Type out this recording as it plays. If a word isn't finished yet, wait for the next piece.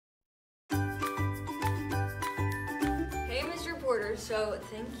order, so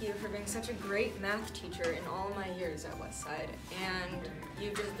thank you for being such a great math teacher in all my years at Westside. And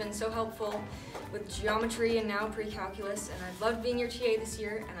you've just been so helpful with geometry and now pre-calculus, and I've loved being your TA this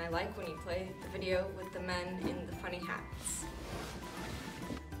year, and I like when you play the video with the men in the funny hats.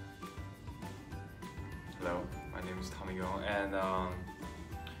 Hello, my name is Tommy Go, and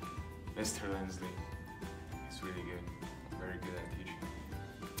Mr. Lindsley is really good, very good at teaching.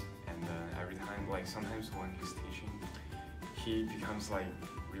 And every time, like sometimes when he's teaching, he becomes like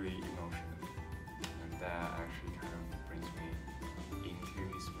really emotional, and that actually kind of brings me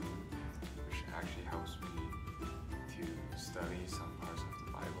into his mood, which actually helps me to study some parts of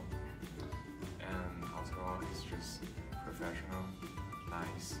the Bible. And overall, he's just professional,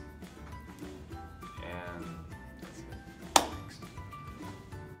 nice, and that's it. Thanks.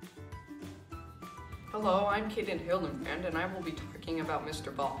 Hello, I'm Kaden Hildenbrand, and I will be talking about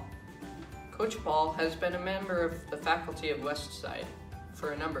Mr. Ball. Coach Ball has been a member of the faculty of Westside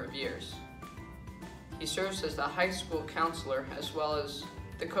for a number of years. He serves as the high school counselor as well as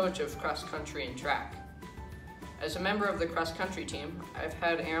the coach of cross country and track. As a member of the cross country team, I've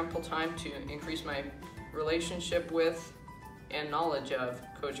had ample time to increase my relationship with and knowledge of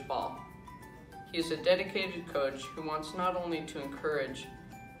Coach Ball. He is a dedicated coach who wants not only to encourage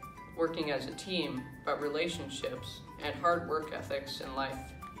working as a team, but relationships and hard work ethics in life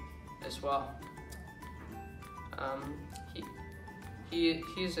as well.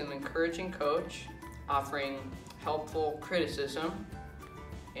 He's an encouraging coach, offering helpful criticism,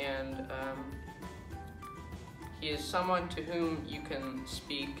 and he is someone to whom you can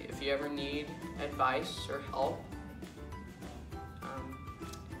speak if you ever need advice or help.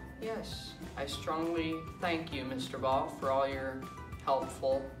 Yes, I strongly thank you, Mr. Ball, for all your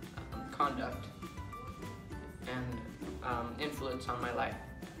helpful conduct and influence on my life.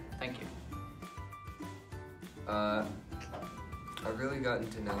 Thank you. I've really gotten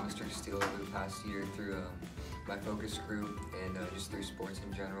to know Mr. Castillo over the past year through my focus group and just through sports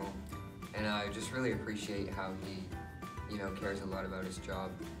in general. And I just really appreciate how he, cares a lot about his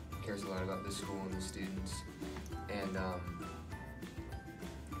job, cares a lot about the school and the students. And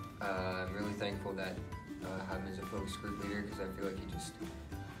I'm really thankful that I have him as a focus group leader, because I feel like he just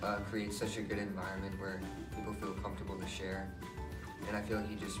creates such a good environment where people feel comfortable to share. And I feel like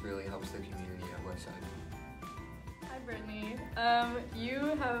he just really helps the community at Westside. Hi Brittany.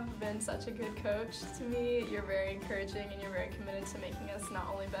 You have been such a good coach to me. You're very encouraging and you're very committed to making us not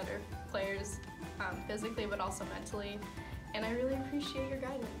only better players physically but also mentally. And I really appreciate your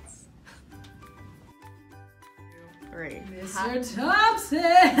guidance. Great. Mr. Thompson!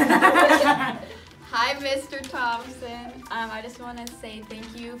 Hi, Mr. Thompson. I just want to say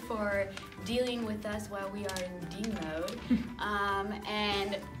thank you for dealing with us while we are in D mode.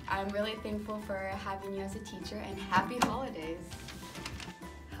 And I'm really thankful for having you as a teacher, and happy holidays.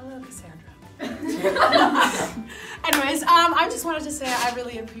 Hello, Cassandra. Anyways, I just wanted to say I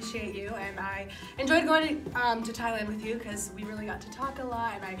really appreciate you, and I enjoyed going to Thailand with you because we really got to talk a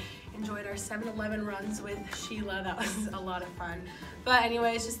lot, and I enjoyed our 7-Eleven runs with Sheila. That was a lot of fun. But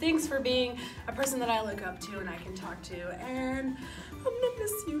anyways, just thanks for being a person that I look up to and I can talk to, and I'm gonna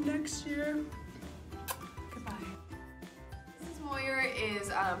miss you next year. Goodbye. Mrs. Moyer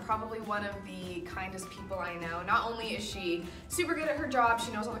is probably one of the kindest people I know. Not only is she super good at her job,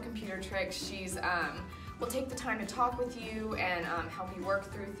 she knows all the computer tricks, she's will take the time to talk with you and help you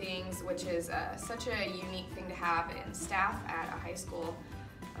work through things, which is such a unique thing to have in staff at a high school.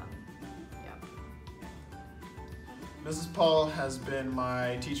 Mrs. Paul has been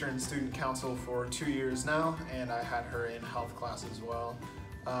my teacher and student council for 2 years now, and I had her in health class as well.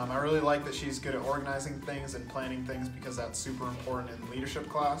 I really like that she's good at organizing things and planning things, because that's super important in leadership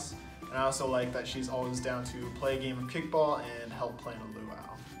class. And I also like that she's always down to play a game of kickball and help plan a luau.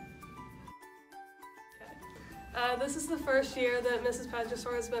 This is the first year that Mrs.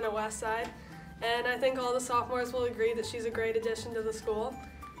 Petrosor has been at Westside, and I think all the sophomores will agree that she's a great addition to the school.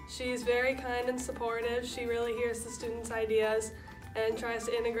 She's very kind and supportive. She really hears the students' ideas and tries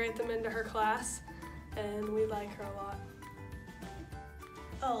to integrate them into her class, and we like her a lot.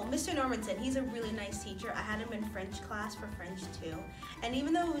 Oh, Mr. Normanson, he's a really nice teacher. I had him in French class for French too. And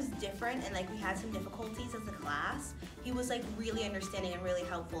even though it was different and we had some difficulties as a class, he was really understanding and really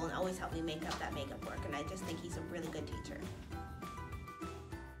helpful and always helped me make up that makeup work. And I just think he's a really good teacher.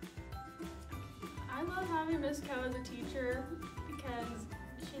 I love having Miss Co as a teacher because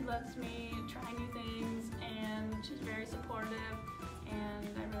she lets me try new things, and she's very supportive, and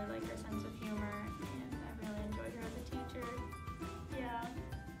I really like her sense of humor, and I really enjoyed her as a teacher. Yeah.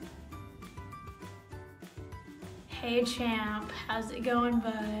 Hey champ, how's it going,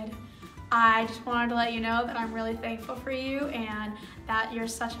 bud? I just wanted to let you know that I'm really thankful for you and that you're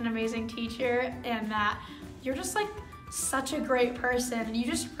such an amazing teacher and that you're just like such a great person, and you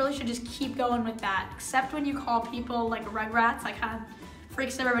just really should just keep going with that. Except when you call people like rugrats, that kind of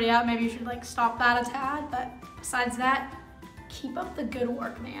freaks everybody out. Maybe you should like stop that a tad, but besides that, keep up the good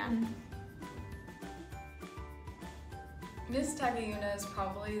work, man. Miss Tagayuna is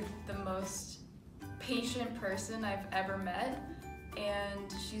probably the most patient person I've ever met,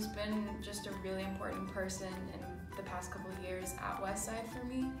 and she's been just a really important person in the past couple of years at Westside for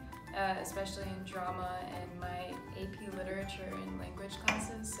me, especially in drama and my AP literature and language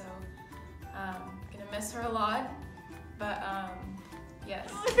classes, so I'm gonna miss her a lot, but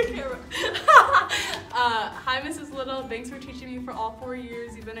yes. Hi Mrs. Little, thanks for teaching me for all 4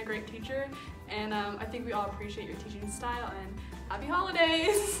 years. You've been a great teacher, and I think we all appreciate your teaching style, and happy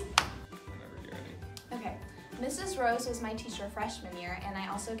holidays! Okay, Mrs. Rose was my teacher freshman year, and I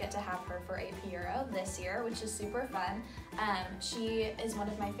also get to have her for AP Euro this year, which is super fun. She is one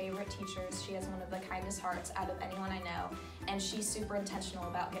of my favorite teachers. She has one of the kindest hearts out of anyone I know, and she's super intentional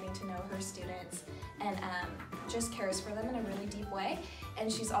about getting to know her students and just cares for them in a really deep way.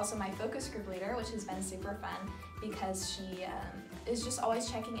 And she's also my focus group leader, which has been super fun because she is just always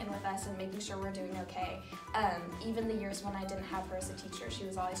checking in with us and making sure we're doing okay. Even the years when I didn't have her as a teacher, she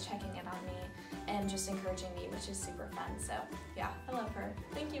was always checking in on me and just encouraging me, which is super fun. So yeah, I love her.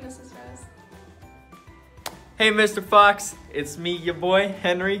 Thank you, Mrs. Rose. Hey Mr. Fox, it's me, your boy,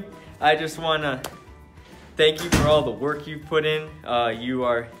 Henry. I just wanna thank you for all the work you've put in. You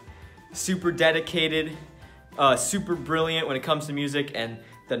are super dedicated, super brilliant when it comes to music, and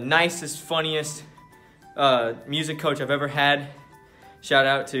the nicest, funniest music coach I've ever had. Shout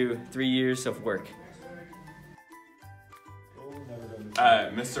out to 3 years of work.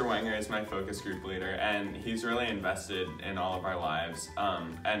 Mr. Wenger is my focus group leader, and he's really invested in all of our lives,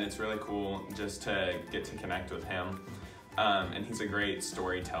 and it's really cool just to get to connect with him, and he's a great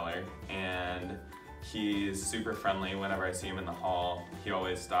storyteller, and he's super friendly. Whenever I see him in the hall, he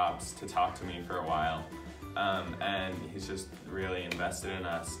always stops to talk to me for a while, and he's just really invested in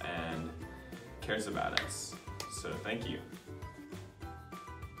us and cares about us, so thank you.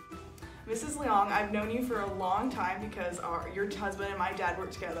 Mrs. Leong, I've known you for a long time because your husband and my dad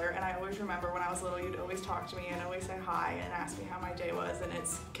work together, and I always remember when I was little you'd always talk to me and always say hi and ask me how my day was, and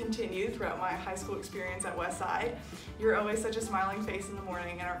it's continued throughout my high school experience at Westside. You're always such a smiling face in the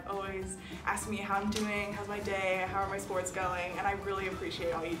morning and are always asking me how I'm doing, how's my day, how are my sports going, and I really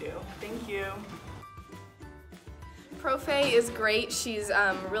appreciate all you do. Thank you. Profe is great. She's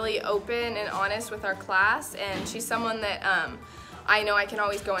really open and honest with our class, and she's someone that I know I can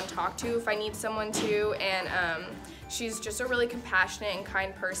always go and talk to if I need someone to, and she's just a really compassionate and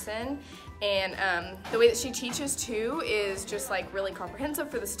kind person, and the way that she teaches too is just like really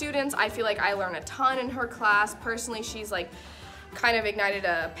comprehensive for the students. I feel like I learn a ton in her class. Personally, she's like kind of ignited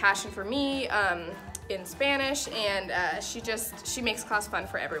a passion for me in Spanish, and she makes class fun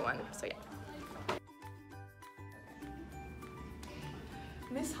for everyone, so yeah.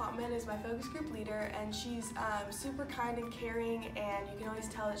 Miss Hopman is my focus group leader, and she's super kind and caring, and you can always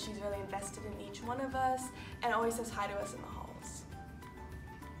tell that she's really invested in each one of us and always says hi to us in the halls.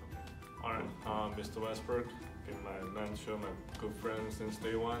 Alright, Mr. Westbrook, been my mentor, my good friend since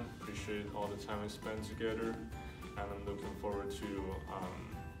day one. Appreciate all the time we spent together, and I'm looking forward to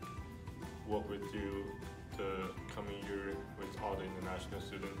work with you the coming year with all the international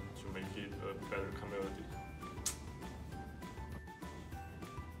students to make it a better community.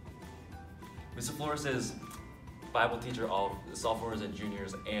 Mr. Flores is Bible teacher of sophomores and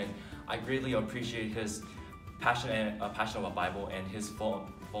juniors, and I greatly appreciate his passion about Bible and his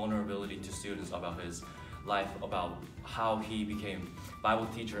vulnerability to students about his life, about how he became Bible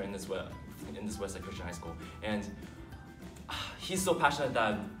teacher in this Westside Christian High School. And he's so passionate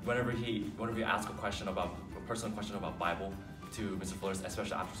that whenever you ask a personal question about Bible to Mr. Flores,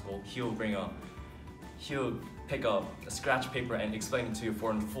 especially after school, he'll pick up a scratch paper and explain it to you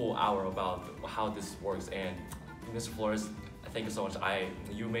for a full hour about how this works. And Mr. Flores, thank you so much.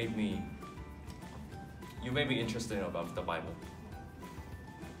 You made me interested about the Bible.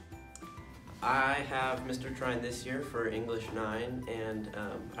 I have Mr. Trine this year for English 9, and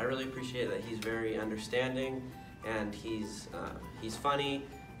I really appreciate that he's very understanding, and he's funny,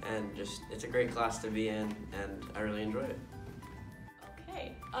 and just it's a great class to be in, and I really enjoy it.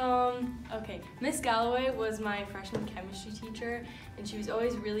 Okay, Miss Galloway was my freshman chemistry teacher, and she was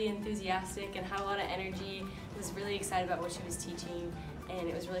always really enthusiastic and had a lot of energy, was really excited about what she was teaching, and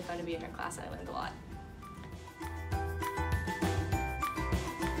it was really fun to be in her class, and I learned a lot.